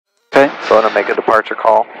Going to make a departure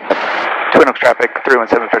call. Twin Oaks traffic,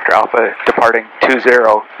 317 Victor Alpha, departing 20,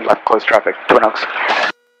 left close traffic, Twin Oaks.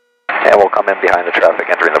 And we'll come in behind the traffic,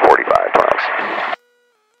 entering the 45, Twin Oaks.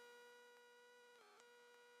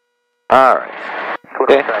 Alright.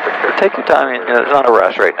 Okay, take your time, there's not a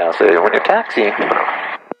rush right now, so when you're taxiing,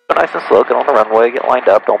 go nice and slow, get on the runway, get lined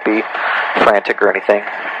up, don't be frantic or anything.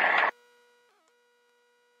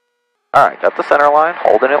 Alright, got the center line,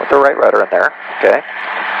 holding it with the right rudder in there, okay.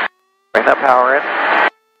 Bring that power in.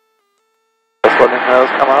 Just letting the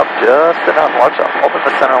nose come up just enough. Watch out, holding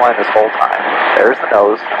the center line this whole time. There's the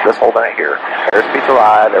nose, just holding it here. There's speed's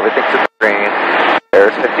alive, everything's in the green.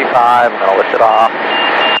 There's 55, I'm going to lift it off.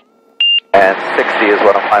 And 60 is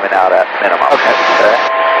what I'm climbing out at minimum. Okay.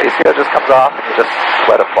 You see how it just comes off and you just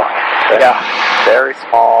let it fly. Okay? Yeah. Very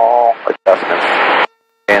small adjustments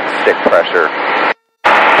in stick pressure.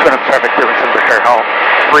 Twin Oaks traffic, 317 Victor Alpha,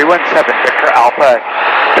 317 Victor Alpha,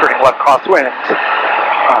 turning left crosswind,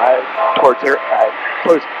 towards your,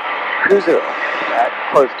 close 20,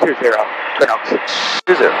 close 20, Twin Oaks.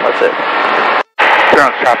 20, that's it. Twin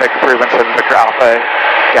Oaks traffic, 317 Victor Alpha,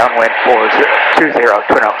 downwind 420,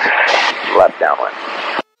 Twin Oaks. Left downwind.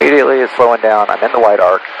 Immediately it's slowing down. I'm in the white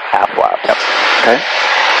arc, half flaps. Yep. Okay.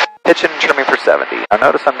 Pitching and trimming for 70. Now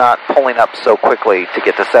notice I'm not pulling up so quickly to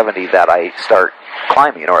get to 70 that I start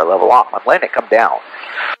climbing or I level off. I'm letting it come down,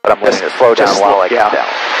 but I'm letting it slow down while I come down.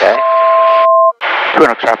 Okay. Twin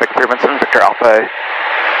Oaks traffic, 317 Victor Alpha,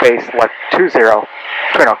 base left 20,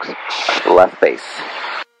 Twin Oaks. Left base.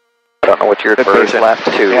 I don't know what your version left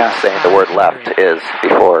to saying the word left is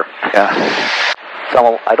before. Yeah. So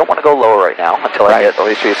I don't want to go lower right now until I hit the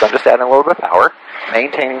least speed. So I'm just adding a little bit of power,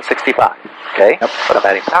 maintaining 65. Okay? Yep. But I'm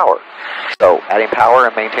adding power. So adding power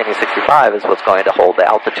and maintaining 65 is what's going to hold the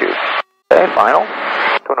altitude. Okay, final.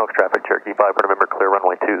 Twin Oaks traffic, Cherokee 5, November, clear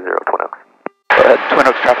runway 20, Twin Oaks. Go ahead. Twin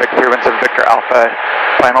Oaks traffic, 317 Victor Alpha,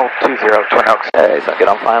 final 20, Twin Oaks. Okay, so I get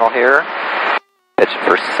on final here. Pitching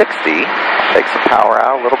for 60. Take some power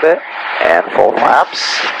out a little bit. And full flaps.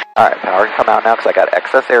 Alright, power can come out now because I got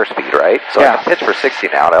excess airspeed, right? So I can pitch for 60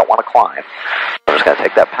 now and I don't want to climb. I'm just going to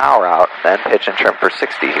take that power out, then pitch and trim for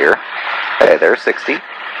 60 here. Okay, there's 60.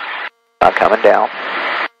 I'm coming down.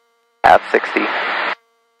 At 60.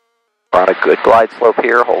 We're on a good glide slope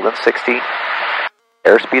here, holding 60.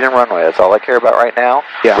 Airspeed and runway, that's all I care about right now.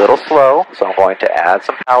 Yeah. A little slow, so I'm going to add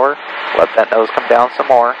some power. Let that nose come down some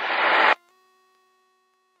more.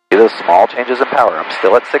 See those small changes in power. I'm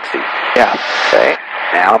still at 60. Yeah. Okay.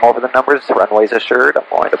 Now I'm over the numbers. Runway's assured. I'm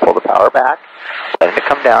going to pull the power back. Letting it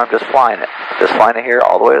come down. Just flying it. Just flying it here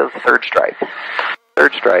all the way to the third stripe.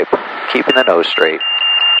 Third stripe. Keeping the nose straight.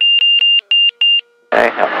 Okay.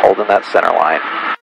 I'm holding that center line.